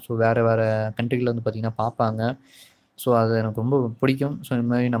பண்ணுவாங்க. ஸோ வேறு கண்ட்ரியில் வந்து பார்த்திங்கன்னா பார்ப்பாங்க. ஸோ அது எனக்கு ரொம்ப பிடிக்கும். ஸோ இந்த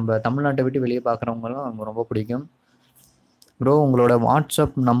மாதிரி நம்ம தமிழ்நாட்டை விட்டு வெளியே பார்க்குறவங்கலாம் எனக்கு ரொம்ப பிடிக்கும். ப்ரோ உங்களோட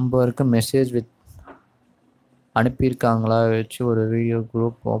வாட்ஸ்அப் நம்பருக்கு மெசேஜ் அனுப்பியிருக்காங்களா? வச்சு ஒரு வீடியோ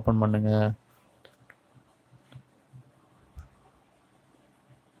குரூப் ஓப்பன் பண்ணுங்கள்.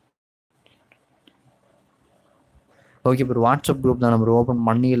 ஓகே ப்ரோ, வாட்ஸ்அப் குரூப் தான் நம்ம ஓப்பன்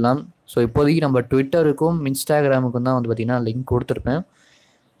பண்ணிடலாம். ஸோ இப்போதைக்கு நம்ம ட்விட்டருக்கும் இன்ஸ்டாகிராமுக்கும் தான் வந்து பார்த்திங்கன்னா லிங்க் கொடுத்துருப்பேன்.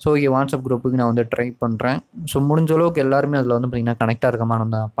 ஸோ ஓகே, வாட்ஸ்அப் குரூப்புக்கு நான் வந்து ட்ரை பண்ணுறேன். ஸோ முடிஞ்ச அளவுக்கு எல்லாருமே அதில் வந்து பார்த்திங்கன்னா கனெக்டாக இருக்கமா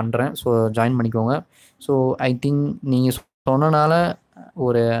நான் பண்ணுறேன். ஸோ ஜாயின் பண்ணிக்கோங்க. ஸோ ஐ திங்க் நீங்கள் சொன்னனால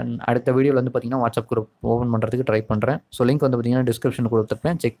ஒரு அடுத்த வீடியோவில் வந்து பார்த்தீங்கன்னா வாட்ஸ்அப் குரூப் ஓப்பன் பண்ணுறதுக்கு ட்ரை பண்ணுறேன். ஸோ லிங்க் வந்து பார்த்தீங்கன்னா டிஸ்கிரிப்ஷனில்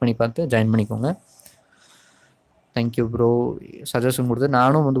கொடுத்துருப்பேன். செக் பண்ணி பார்த்து ஜாயின் பண்ணிக்கோங்க. Thank you bro. சஜஷன் கொடுத்து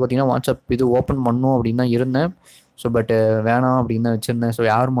நானும் வந்து பார்த்தீங்கன்னா வாட்ஸ்அப் இது ஓப்பன் பண்ணணும் அப்படின்னு தான் இருந்தேன். ஸோ பட்டு வேணாம் அப்படின்னு தான் வச்சுருந்தேன். ஸோ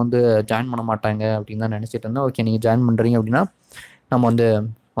யாரும் வந்து ஜாயின் பண்ண மாட்டாங்க அப்படின்னு தான் நினச்சிட்டு இருந்தேன். ஓகே, நீங்கள் ஜாயின் பண்ணுறீங்க அப்படின்னா நம்ம வந்து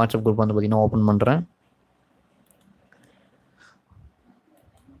வாட்ஸ்அப் குரூப் வந்து பார்த்தீங்கன்னா ஓப்பன் பண்ணுறேன்.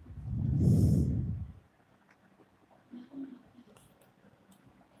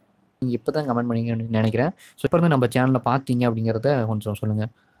 நீங்கள் இப்போ தான் கமெண்ட் பண்ணிங்கன்னு நினைக்கிறேன். ஸோ இப்போ இருந்து நம்ம சேனலில் பார்த்தீங்க அப்படிங்கிறத கொஞ்சம்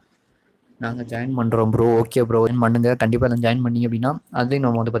சொல்லுங்கள். நாங்கள் ஜாயின் பண்ணுறோம் ப்ரோ. ஓகே ப்ரோ, ஜாயின் பண்ணுங்கள். கண்டிப்பாக எல்லாம் ஜாயின் பண்ணீங்க அப்படின்னா அதையும்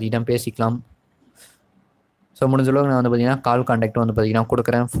நம்ம வந்து பார்த்தீங்கன்னா பேசிக்கலாம். ஸோ முடிஞ்ச அளவுக்கு நான் வந்து பார்த்தீங்கன்னா கால் கான்டாக்ட் வந்து பார்த்தீங்கன்னா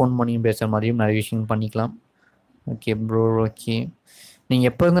கொடுக்குறேன். ஃபோன் பண்ணியும் பேசுகிற மாதிரியும் நிறைய விஷயம் பண்ணிக்கலாம். Okay bro. ஓகே, நீங்கள்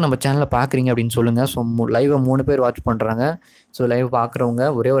எப்போ இருந்து நம்ம சேனலில் பார்க்குறீங்க அப்படின்னு சொல்லுங்கள். ஸோ லைவை 3 பேர் வாட்ச் பண்ணுறாங்க. ஸோ லைவ் பார்க்குறவங்க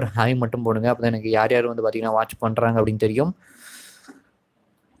ஒரே ஒரு ஹாய் மட்டும் போடுங்க. அப்போ தான் எனக்கு யார் யார் வந்து பார்த்தீங்கன்னா வாட்ச் பண்ணுறாங்க அப்படின்னு தெரியும்.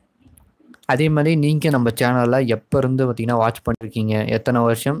 அதே மாதிரி நீங்கள் நம்ம சேனலில் எப்போ இருந்து பார்த்தீங்கன்னா வாட்ச் பண்ணிருக்கீங்க, எத்தனை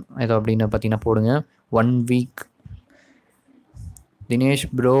வருஷம் ஏதோ அப்படின்னு பார்த்தீங்கன்னா போடுங்க. 1 வீக் தினேஷ்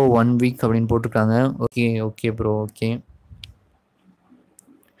ப்ரோ 1 வீக் அப்படின்னு போட்டிருக்காங்க. Okay okay bro. Okay,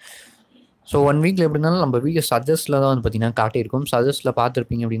 so 1 வீக்கில் எப்படி இருந்தாலும் நம்ம வீடியோ சஜஸ்ட்டில் தான் வந்து பார்த்தீங்கன்னா காட்டியிருக்கும். சஜஸ்ட்டில்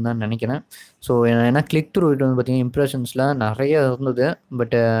பார்த்துருப்பீங்க அப்படின்னு தான் நினைக்கிறேன். ஸோ ஏன்னா கிளிக் த்ரூ ரேட் வந்து பார்த்தீங்கன்னா இம்ப்ரெஷன்ஸில் நிறைய இருந்தது.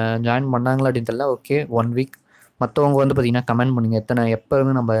 பட் ஜாயின் பண்ணாங்களா அப்படின்னு தெரியல. Okay, 1 week. மற்றவங்க வந்து பார்த்தீங்கன்னா கமெண்ட் பண்ணுங்கள் எப்போ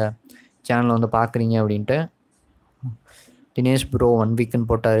இருந்து நம்ம சேனலை வந்து பார்க்குறீங்க அப்படின்ட்டு. தினேஷ் ப்ரோ 1 வீக்குன்னு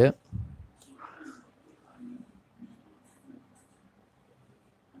போட்டார்.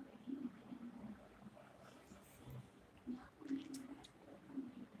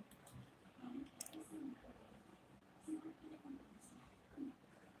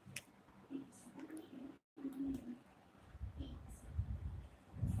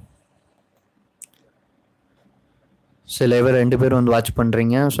 சில பேர் 2 பேரும் வந்து வாட்ச்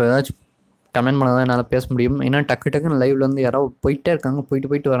பண்ணுறீங்க. ஸோ ஏதாச்சும் கமெண்ட் பண்ண தான் என்னால் பேச முடியும். ஏன்னா டக்குன்னு லைவ்ல வந்து யாரோ போயிட்டே இருக்காங்க,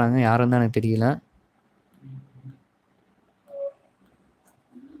 போயிட்டு வராங்க. யாருன்னு தான் எனக்கு தெரியல.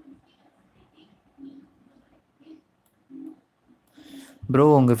 ப்ரோ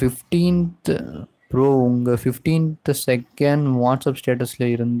உங்கள் 15th செகண்ட் வாட்ஸ்அப் ஸ்டேட்டஸில்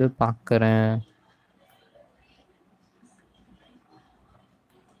இருந்து பார்க்குறேன்.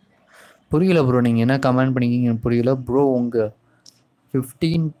 புரியல ப்ரோ, நீங்கள் என்ன கமெண்ட் பண்ணிக்கிங்க புரியல ப்ரோ. உங்கள்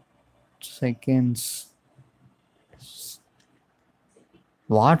 15 செகண்ட்ஸ்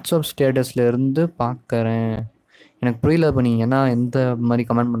வாட்ஸ்அப் ஸ்டேட்டஸில் இருந்து பார்க்குறேன். எனக்கு புரியல. இப்போ நீங்கள் என்ன எந்த மாதிரி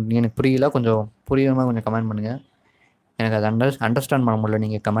கமெண்ட் பண்ணுறீங்க எனக்கு புரியல. கொஞ்சம் புரியாமல் கொஞ்சம் கமெண்ட் பண்ணுங்கள். எனக்கு அதை அண்டர்ஸ்டாண்ட் பண்ண முடியல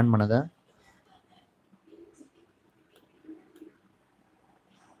நீங்கள் கமெண்ட் பண்ணதை.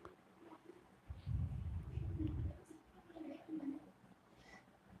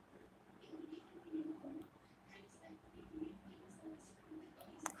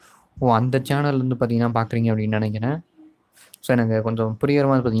 அந்த சேனல்லேருந்து பார்த்தீங்கன்னா பார்க்குறீங்க அப்படின்னு நினைக்கிறேன். ஸோ எனக்கு கொஞ்சம் புரிகிற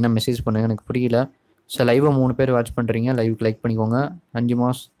மாதிரி பார்த்தீங்கன்னா மெசேஜ் பண்ணுங்கள். எனக்கு புரியல. ஸோ லைவை 3 பேர் வாட்ச் பண்ணுறீங்க. லைவுக்கு லைக் பண்ணிக்கோங்க. 5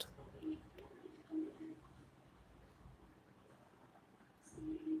 மாதம்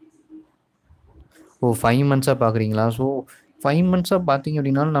ஓ 5 மந்த்ஸாக பார்க்குறீங்களா? ஸோ 5 மந்த்ஸாக பார்த்தீங்க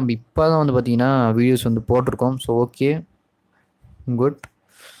அப்படின்னாலும் நம்ம இப்போ தான் வந்து பார்த்தீங்கன்னா வீடியோஸ் வந்து போட்டிருக்கோம். So okay, good.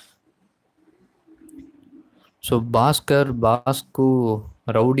 So பாஸ்கு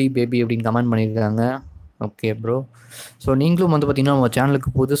rowdy baby அப்படின்னு கமெண்ட் பண்ணியிருக்காங்க. Okay bro. ஸோ நீங்களும் வந்து பார்த்தீங்கன்னா உங்கள் சேனலுக்கு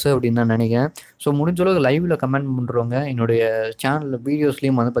புதுசு அப்படின்னு தான் நினைக்கிறேன். ஸோ முடிஞ்ச அளவுக்கு லைவில் கமெண்ட் பண்ணுறவங்க என்னுடைய சேனலில்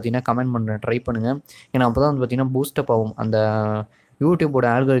வீடியோஸ்லேயும் வந்து பார்த்தீங்கன்னா கமெண்ட் பண்ண ட்ரை பண்ணுங்கள். ஏன்னா அப்போ தான் வந்து பார்த்தீங்கன்னா பூஸ்டப் ஆகும். அந்த யூடியூபோட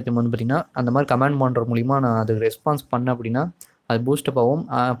ஆல்காரிதம் வந்து பார்த்தீங்கன்னா அந்த மாதிரி கமெண்ட் பண்ணுற மூலிமா நான் அதுக்கு ரெஸ்பான்ஸ் பண்ணேன் அப்படின்னா அது பூஸ்டப் ஆகும்.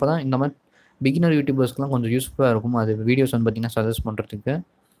 அப்போ தான் இந்த மாதிரி பிகினர் யூடியூபர்ஸ்க்குலாம் கொஞ்சம் யூஸ்ஃபுல்லாக இருக்கும். அது வீடியோஸ் வந்து பார்த்தீங்கன்னா சஜஸ்ட் பண்ணுறதுக்கு.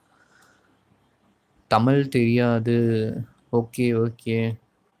 தமிழ் தெரியாது. Okay okay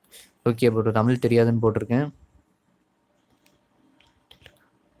okay bro, Tamil தெரியாதுன்னு போட்டிருக்கேன்.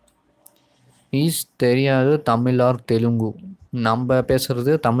 தெரியாது தமிழ் ஆர் தெலுங்கு. நம்ம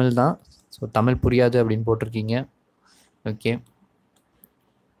பேசுகிறது தமிழ் தான். ஸோ தமிழ் புரியாது அப்படின்னு போட்டிருக்கீங்க. ஓகே,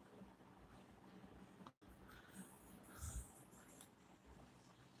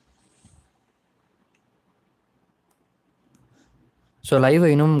 ஸோ லைவை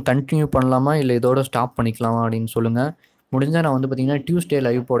இன்னும் கண்டினியூ பண்ணலாமா இல்லை இதோட ஸ்டாப் பண்ணிக்கலாமா அப்படின்னு சொல்லுங்கள். முடிஞ்சால் நான் வந்து பார்த்தீங்கன்னா டியூஸ்டே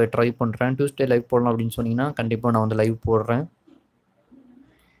லைவ் போட ட்ரை பண்ணுறேன். டியூஸ்டே லைவ் போடலாம் அப்படின்னு சொன்னீங்கன்னா கண்டிப்பாக நான் வந்து லைவ் போடுறேன்.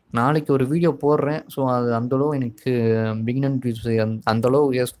 நாளைக்கு ஒரு வீடியோ போடுறேன். ஸோ அது அந்தளவு எனக்கு பிகினர்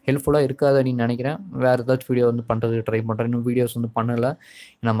அந்தளவு ஹெல்ப்ஃபுல்லாக இருக்காது அப்படின்னு நினைக்கிறேன். வேறு ஏதாச்சும் வீடியோ வந்து பண்ணுறதுக்கு ட்ரை பண்ணுறேன். இன்னும் வீடியோஸ் வந்து பண்ணலை.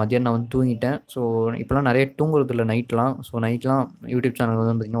 நான் மதியம் நான் வந்து தூங்கிட்டேன். ஸோ இப்போலாம் நிறைய தூங்குறது இல்லை நைட்லாம். ஸோ நைட்லாம் யூடியூப் சேனல்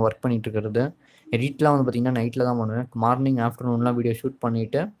வந்து பார்த்திங்கன்னா ஒர்க் பண்ணிகிட்டு இருக்கிறது. எடிட்லாம் வந்து பார்த்திங்கன்னா நைட்டில் தான் பண்ணுவேன். மார்னிங் ஆஃப்டர்நூன்லாம் வீடியோ ஷூட்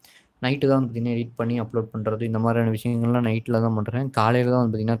பண்ணிவிட்டு நைட்டு தான் வந்து பார்த்தீங்கன்னா எடிட் பண்ணி அப்லோட் பண்ணுறது, இந்த மாதிரியான விஷயங்கள்லாம் நைட்டில் தான் பண்ணுறேன். காலையில் தான்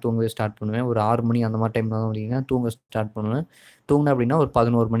வந்து பார்த்தீங்கன்னா தூங்கவே ஸ்டார்ட் பண்ணுவேன். ஒரு 6 மணி அந்த மாதிரி டைம் தான் பார்த்தீங்கன்னா தூங்க ஸ்டார்ட் பண்ணுவேன். தூங்கினேன் அப்படின்னா ஒரு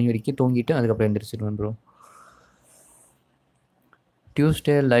 11 மணி வரைக்கும் தூங்கிட்டு அதுக்கப்புறம் எந்திரிச்சிடுவேன் ப்ரோ.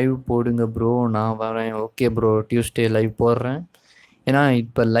 டியூஸ்டே லைவ் போடுங்க ப்ரோ, நான் வரேன். ஓகே ப்ரோ, டியூஸ்டே லைவ் போடுறேன். ஏன்னா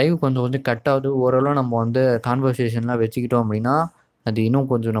இப்போ லைவ் கொஞ்சம் கொஞ்சம் கட் ஆகுது. ஓரளவு நம்ம வந்து கான்வர்சேஷன்லாம் வச்சுக்கிட்டோம் அப்படின்னா அது இன்னும்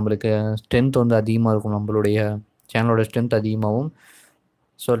கொஞ்சம் நம்மளுக்கு ஸ்ட்ரென்த் வந்து அதிகமாக இருக்கும், நம்மளுடைய சேனலோட ஸ்ட்ரென்த் அதிகமாகும்.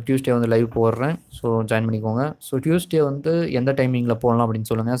 ஸோ டியூஸ்டே வந்து லைவ் போடுறேன். ஸோ ஜாயின் பண்ணிக்கோங்க. ஸோ டியூஸ்டே வந்து எந்த டைமிங்கில் போடலாம் அப்படின்னு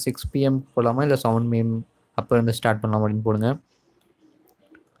சொல்லுங்கள். 6 PM போடலாமா இல்லை 7 PM அப்போ இருந்து ஸ்டார்ட் பண்ணலாம் அப்படின்னு போடுங்க.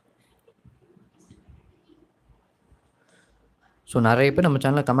 ஸோ நிறைய பேர் நம்ம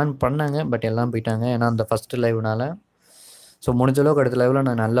சேனலில் கமெண்ட் பண்ணாங்க, பட் எல்லாம் போயிட்டாங்க ஏன்னா அந்த ஃபஸ்ட்டு லைவ்னால. ஸோ முடிஞ்ச அளவுக்கு அடுத்த லைவில்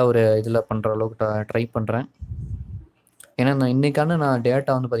நான் நல்ல ஒரு இதில் பண்ணுற அளவுக்கு ட்ரை பண்ணுறேன். ஏன்னா நான்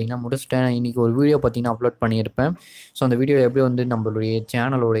டேட்டா வந்து பார்த்தீங்கன்னா முடிச்சிட்டேன். இன்றைக்கி ஒரு வீடியோ பார்த்தீங்கன்னா அப்லோட் பண்ணியிருப்பேன். ஸோ அந்த வீடியோ எப்படி வந்து நம்மளுடைய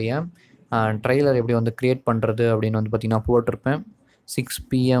சேனலுடைய ட்ரெய்லர் எப்படி வந்து க்ரியேட் பண்ணுறது அப்படின்னு வந்து பார்த்தீங்கன்னா போட்டிருப்பேன். 6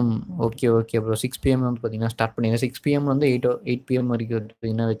 PM okay okay bro. 6 PM வந்து பார்த்தீங்கன்னா ஸ்டார்ட் பண்ணிடுறேன். 6 PM வந்து 8 PM வரைக்கும் வந்து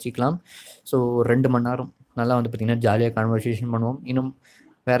பார்த்தீங்கன்னா வச்சுக்கலாம். ஸோ 2 மணி நேரம் நல்லா வந்து பார்த்தீங்கன்னா ஜாலியாக கான்வர்சேஷன் பண்ணுவோம். இன்னும்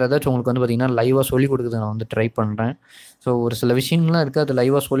வேறு ஏதாச்சும் உங்களுக்கு வந்து பார்த்தீங்கன்னா லைவாக சொல்லிக் கொடுக்குறது நான் வந்து ட்ரை பண்ணுறேன். ஸோ ஒரு சில விஷயங்கள்லாம் இருக்குது, அது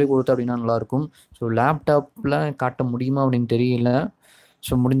லைவாக சொல்லிக் கொடுத்தா அப்படின்னா நல்லாயிருக்கும். ஸோ லேப்டாப்பில் காட்ட முடியுமா அப்படின்னு தெரியல.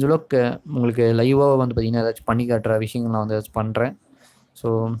 ஸோ முடிஞ்ச அளவுக்கு உங்களுக்கு லைவாக வந்து பார்த்தீங்கன்னா ஏதாச்சும் பண்ணி காட்டுற விஷயங்கள் நான் வந்து ஏதாச்சும் பண்ணுறேன். ஸோ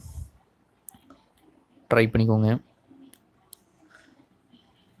ட்ரை பண்ணிக்கோங்க.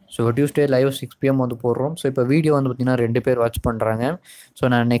 ஸோ டியூஸ்டே லைவ் 6 PM வந்து போடுறோம். ஸோ இப்போ வீடியோ வந்து பார்த்தீங்கன்னா 2 பேர் வாட்ச் பண்ணுறாங்க. ஸோ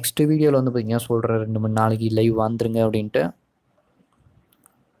நான் நெக்ஸ்ட் வீடியோவில் வந்து பார்த்தீங்கன்னா சொல்கிறேன் 2 மணி நாளைக்கு லைவ் வந்துருங்க அப்படின்ட்டு.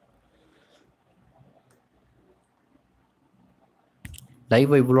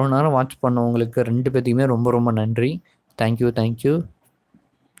 லைவை இவ்வளோ நேரம் வாட்ச் பண்ணவங்களுக்கு 2 பேர்த்துக்குமே ரொம்ப ரொம்ப நன்றி. தேங்க்யூ.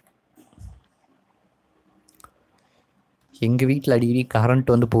 எங்கள் வீட்டில் அடிக்கடி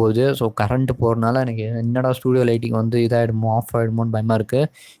கரண்ட் வந்து போகுது. ஸோ கரண்ட் போகிறனால எனக்கு என்னடா ஸ்டூடியோ லைட்டிங் வந்து இதாகிடுமோ, ஆஃப் ஆகிடுமோன்னு பயமாக இருக்குது.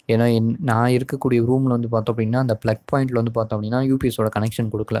 ஏன்னா நான் இருக்கக்கூடிய ரூமில் வந்து பார்த்தோம் அப்படின்னா அந்த ப்ளக் பாயிண்டில் வந்து பார்த்தோம் அப்படின்னா யூபிஎஸோட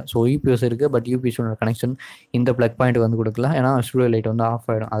கனெக்ஷன் கொடுக்கல. ஸோ யூபிஎஸ் இருக்குது, பட் யூபிஎஸோட கனெக்ஷன் இந்த ப்ளக் பாயிண்ட் வந்து கொடுக்கல. ஏன்னா ஸ்டூடியோ லைட் வந்து ஆஃப்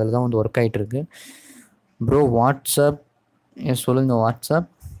ஆகிடும். அதில் தான் வந்து ஒர்க் ஆகிட்டு இருக்கு. ப்ரோ வாட்ஸ்அப் சொல்லுங்கள். வாட்ஸ்அப்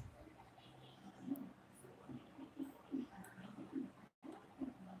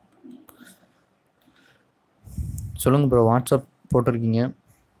சொல்லுங்கள் ப்ரோ. வாட்ஸ்அப் போட்டிருக்கீங்க.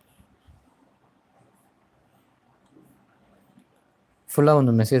 ஃபுல்லாக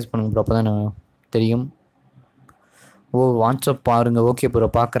வந்து மெசேஜ் பண்ணுங்க ப்ரோ, அப்போ தான் நான் தெரியும். ஓ வாட்ஸ்அப் பாருங்கள். ஓகே ப்ரோ,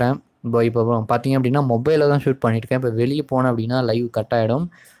 பார்க்குறேன். இப்போ பார்த்தீங்க அப்படின்னா மொபைலில் தான் ஷூட் பண்ணியிருக்கேன். இப்போ வெளியே போனேன் அப்படின்னா லைவ் கட் ஆகிடும்.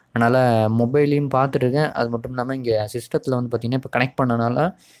 அதனால் மொபைலையும் பார்த்துட்ருக்கேன். அது மட்டும் இல்லாமல் இங்கே சிஸ்டத்தில் வந்து பார்த்திங்கன்னா இப்போ கனெக்ட் பண்ணனால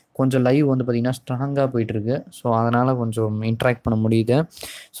கொஞ்சம் லைவ் வந்து பார்த்திங்கன்னா ஸ்ட்ராங்காக போயிட்டுருக்கு. ஸோ அதனால் கொஞ்சம் இன்ட்ராக்ட் பண்ண முடியுது.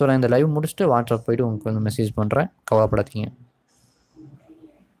 ஸோ நான் இந்த லைவ் முடிச்சுட்டு வாட்ஸ்அப் போய்ட்டு உங்களுக்கு வந்து மெசேஜ் பண்ணுறேன். கவலைப்படாதீங்க.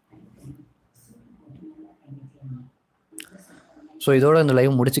 ஸோ இதோட இந்த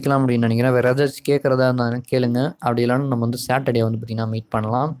லைவ் முடிச்சிக்கலாம் அப்படின்னு நினைக்கிறேன். வேறு ஏதாச்சும் கேட்குறதா இருந்தாலும் கேளுங்க. அப்படி இல்லைன்னா நம்ம வந்து சாட்டர்டே வந்து பார்த்திங்கன்னா மீட்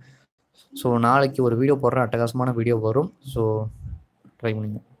பண்ணலாம். ஸோ நாளைக்கு ஒரு வீடியோ போடுறேன், அட்டகாசமான வீடியோ வரும். ஸோ ட்ரை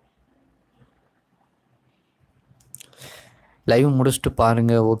பண்ணுங்க. லைவ் முடிச்சுட்டு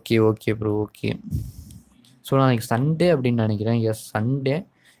பாருங்கள். Okay bro, okay. ஸோ நாளைக்கு சண்டே அப்படின்னு நினைக்கிறேன். எஸ்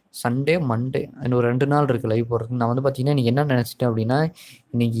சண்டே மண்டே இன்னும் 2 நாள் இருக்குது லைவ் போடுறதுக்கு. நான் வந்து பார்த்தீங்கன்னா இன்றைக்கி என்ன நினச்சிட்டேன் அப்படின்னா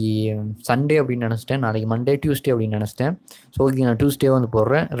இன்றைக்கி சண்டே அப்படின்னு நினச்சிட்டேன். நாளைக்கு மண்டே டியூஸ்டே அப்படின்னு நினச்சிட்டேன். ஸோ ஓகே, நான் டியூஸ்டே வந்து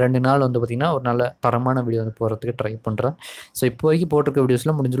போடுறேன். 2 நாள் வந்து பார்த்திங்கன்னா ஒரு நல்ல தரமான வீடியோ வந்து போடுறதுக்கு ட்ரை பண்ணுறேன். ஸோ இப்போ வரைக்கும் போட்டிருக்க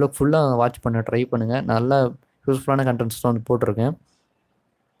வீடியோஸ்லாம் முடிஞ்சளவுக்கு ஃபுல்லாக வாட்ச் பண்ண ட்ரை பண்ணுங்கள். நல்லா யூஸ்ஃபுல்லான கண்டென்ட்ஸ் தான் வந்து போட்டிருக்கேன்.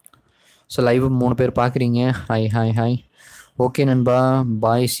 ஸோ லைவ் 3 பேர் பார்க்குறீங்க. ஹாய். ஓகே நண்பா,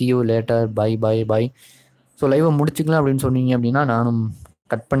 பாய், C you later. Bye. So லைவை முடிச்சிக்கலாம் அப்படின்னு சொன்னீங்க அப்படின்னா நானும்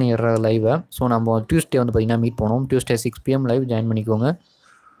கட் பண்ணிடுறேன் லைவை. ஸோ நம்ம டியூஸ்டே வந்து பார்த்திங்கன்னா மீட் பண்ணுவோம். டியூஸ்டே 6 PM லைவ் ஜாயின் பண்ணிக்கோங்க.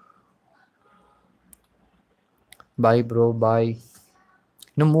 பாய் ப்ரோ, பாய்.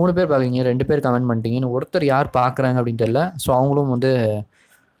 இன்னும் 3 பேர் பார்க்குறீங்க, 2 பேர் கமெண்ட் பண்ணிட்டீங்க. இன்னும் ஒருத்தர் யார் பார்க்குறாங்க அப்படின்னு தெரியல. ஸோ அவங்களும் வந்து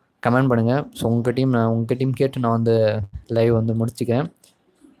கமெண்ட் பண்ணுங்கள். ஸோ உங்கள் டீம் கேட்டு நான் வந்து லைவ் வந்து முடிச்சுக்கிறேன்.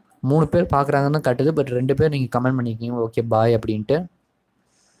 3 பேர் பார்க்குறாங்கன்னு தான் காட்டுது, பட் 2 பேர் நீங்கள் கமெண்ட் பண்ணிக்கிங்க ஓகே பாய் அப்படின்ட்டு.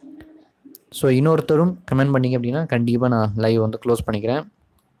 ஸோ இன்னொருத்தரும் கமெண்ட் பண்ணிங்க அப்படின்னா கண்டிப்பாக நான் லைவ் வந்து க்ளோஸ் பண்ணிக்கிறேன்.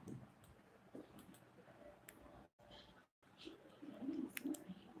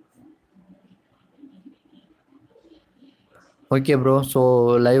 Okay bro. ஸோ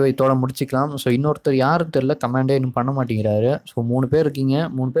லைவ் இதோட முடிச்சிக்கலாம். ஸோ இன்னொருத்தர் யாரும் தெரில, கமெண்டே இன்னும் பண்ண மாட்டேங்கிறாரு. ஸோ 3 பேர்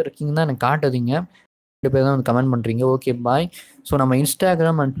இருக்கீங்கன்னு தான் எனக்கு காட்டுதுங்க. 2 பேர் தான் வந்து கமெண்ட் பண்ணுறீங்க. Okay bye. ஸோ நம்ம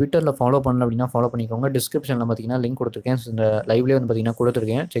இன்ஸ்டாகிராம் அண்ட் ட்விட்டரில் ஃபாலோ பண்ணல அப்படின்னா ஃபாலோ பண்ணிக்கோங்க. டிஸ்கிரிப்ஷனில் பார்த்தீங்கன்னா லிங்க் கொடுத்துருக்கேன். இந்த லைவ்லேயே வந்து பார்த்தீங்கன்னா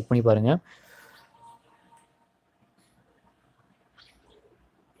கொடுத்துருக்கேன், செக் பண்ணி பாருங்கள்.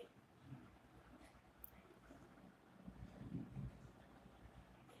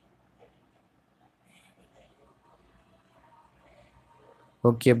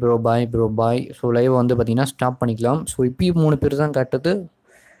 ஓகே ப்ரோ, பாய் ப்ரோ, பாய். ஸோ லைவ் வந்து பார்த்தீங்கன்னா ஸ்டாப் பண்ணிக்கலாம். ஸோ இப்பயும் 3 பேர் தான் காட்டுது.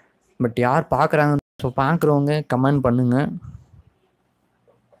 பட் யார் பார்க்குறாங்க? ஸோ பார்க்குறவங்க கமெண்ட் பண்ணுங்க.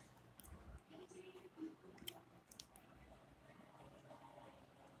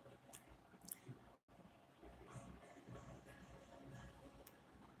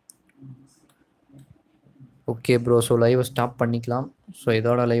 ஓகே ப்ரோ, ஸோ லைவை ஸ்டாப் பண்ணிக்கலாம். ஸோ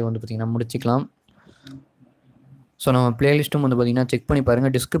இதோட லைவ் வந்து பார்த்தீங்கன்னா முடிச்சிக்கலாம். ஸோ நம்ம பிளேலிஸ்ட்டும் வந்து பார்த்தீங்கன்னா செக் பண்ணி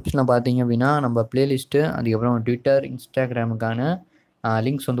பாருங்கள். டிஸ்கிரிப்ஷனில் பார்த்தீங்க அப்படின்னா நம்ம பிளேலிஸ்ட்டு, அதுக்கப்புறம் ட்விட்டர், இன்ஸ்டாகிராமுக்கான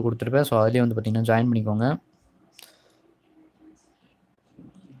லிங்க்ஸ் வந்து கொடுத்துருப்பேன். ஸோ அதிலே வந்து பார்த்தீங்கன்னா ஜாயின் பண்ணிக்கோங்க.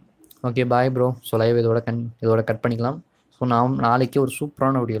 Okay, bye bro. So live இதோட கட் பண்ணிக்கலாம். ஸோ நாம் நாளைக்கு ஒரு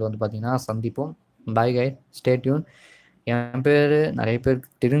சூப்பரான வீடியோவில் வந்து பார்த்தீங்கன்னா சந்திப்போம். பாய் கை, ஸ்டே டியூன். என் பேர் நிறைய பேருக்கு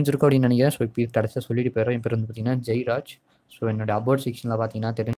தெரிஞ்சிருக்கும் அப்படின்னு நினைக்கிறேன். ஸோ இப்போ கடைசியாக சொல்லிட்டு போயிடுறேன். என் பேர் வந்து பார்த்தீங்கன்னா ஜெய்ராஜ். ஸோ என்னோட அபவுட் செக்ஷனில் பார்த்தீங்கன்னா